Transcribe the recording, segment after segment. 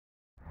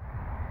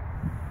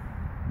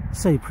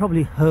So you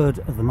probably heard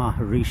of the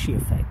Maharishi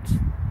Effect,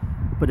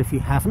 but if you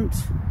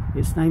haven't,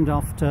 it's named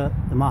after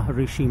the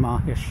Maharishi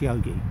Mahesh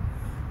Yogi,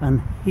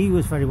 and he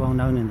was very well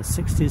known in the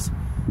 60s.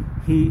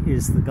 He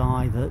is the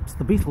guy that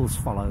the Beatles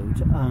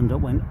followed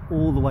and went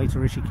all the way to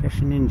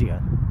Rishikesh in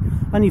India.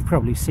 And you've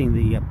probably seen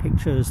the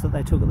pictures that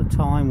they took at the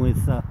time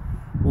with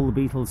all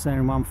the Beatles there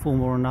in one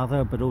form or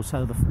another, but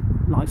also the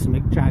likes of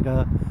Mick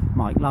Jagger,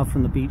 Mike Love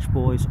from the Beach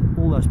Boys.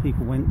 All those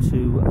people went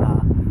to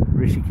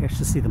Rishikesh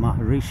to see the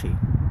Maharishi.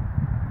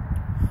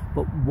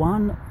 But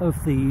one of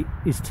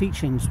his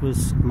teachings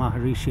was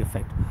Maharishi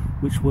Effect,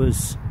 which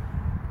was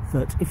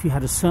that if you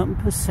had a certain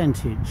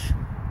percentage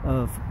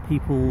of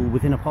people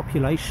within a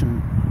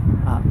population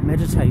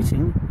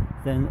meditating,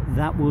 then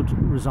that would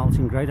result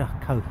in greater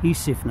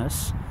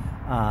cohesiveness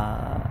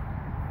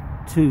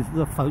to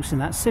the folks in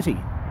that city.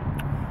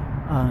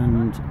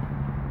 And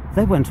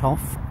they went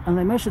off and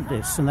they measured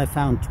this, and they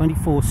found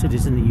 24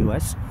 cities in the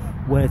US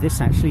where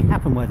this actually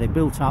happened, where they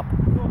built up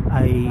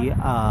a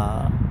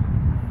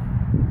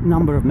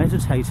number of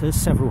meditators,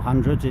 several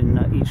hundred in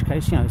each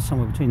case,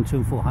 somewhere between 200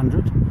 and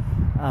 400,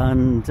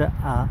 and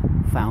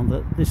found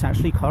that this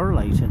actually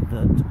correlated,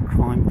 that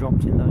crime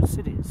dropped in those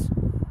cities.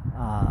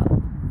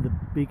 The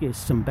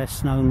biggest and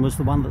best known was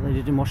the one that they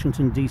did in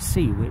Washington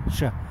DC,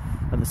 which at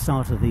the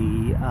start of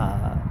the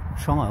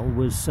trial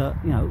was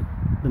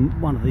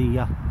one of the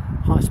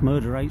highest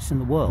murder rates in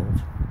the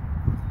world.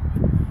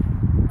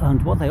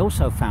 And what they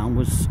also found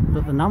was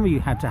that the number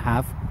you had to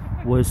have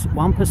was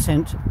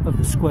 1% of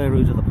the square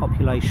root of the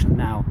population.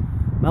 Now,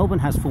 Melbourne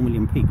has 4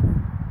 million people.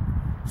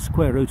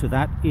 Square root of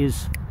that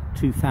is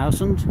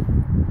 2,000,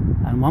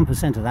 and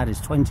 1% of that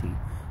is 20.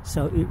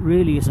 So it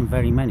really isn't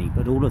very many,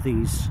 but all of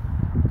these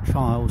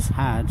trials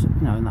had,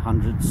 in the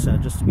hundreds,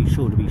 just to be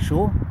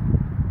sure.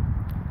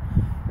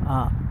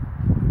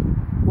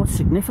 What's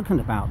significant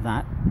about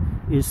that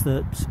is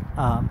that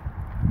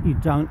you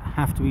don't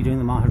have to be doing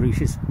the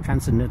Maharishi's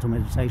transcendental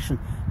meditation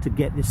to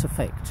get this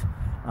effect.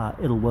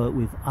 It'll work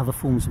with other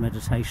forms of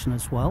meditation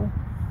as well.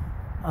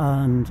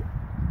 And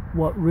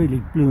what really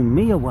blew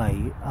me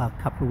away a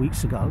couple of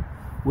weeks ago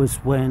was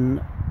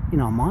when in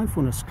our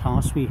mindfulness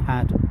class we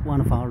had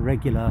one of our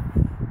regular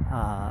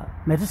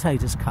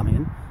meditators come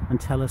in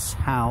and tell us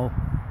how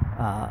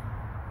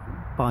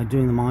by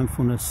doing the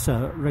mindfulness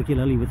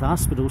regularly with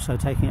us, but also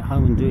taking it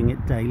home and doing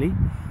it daily,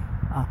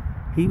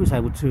 he was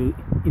able to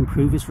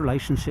improve his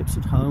relationships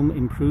at home,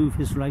 improve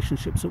his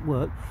relationships at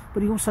work,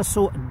 but he also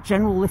saw a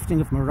general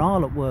lifting of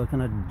morale at work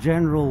and a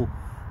general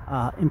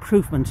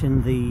improvement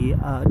in the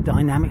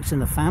dynamics in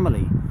the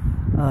family.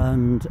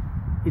 And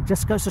it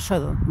just goes to show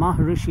that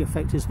Maharishi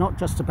Effect is not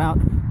just about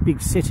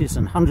big cities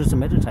and hundreds of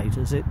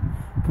meditators. It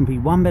can be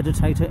one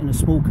meditator in a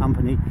small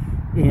company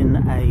and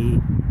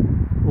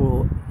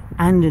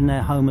in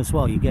their home as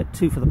well. You get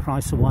 2 for the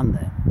price of 1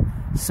 there.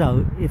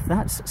 So if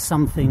that's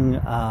something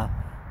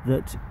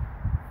that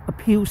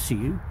appeals to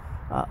you,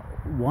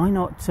 why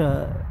not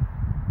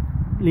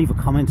leave a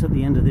comment at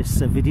the end of this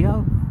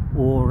video,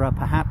 or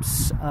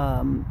perhaps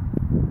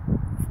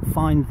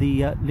find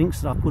the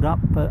links that I've put up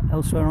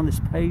elsewhere on this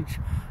page,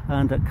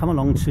 and come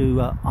along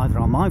to either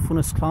our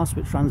mindfulness class,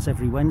 which runs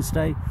every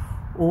Wednesday,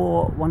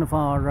 or one of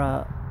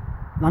our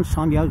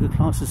lunchtime yoga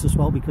classes as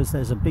well, because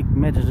there's a big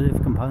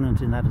meditative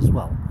component in that as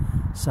well.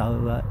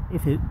 So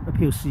if it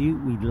appeals to you,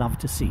 we'd love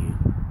to see you.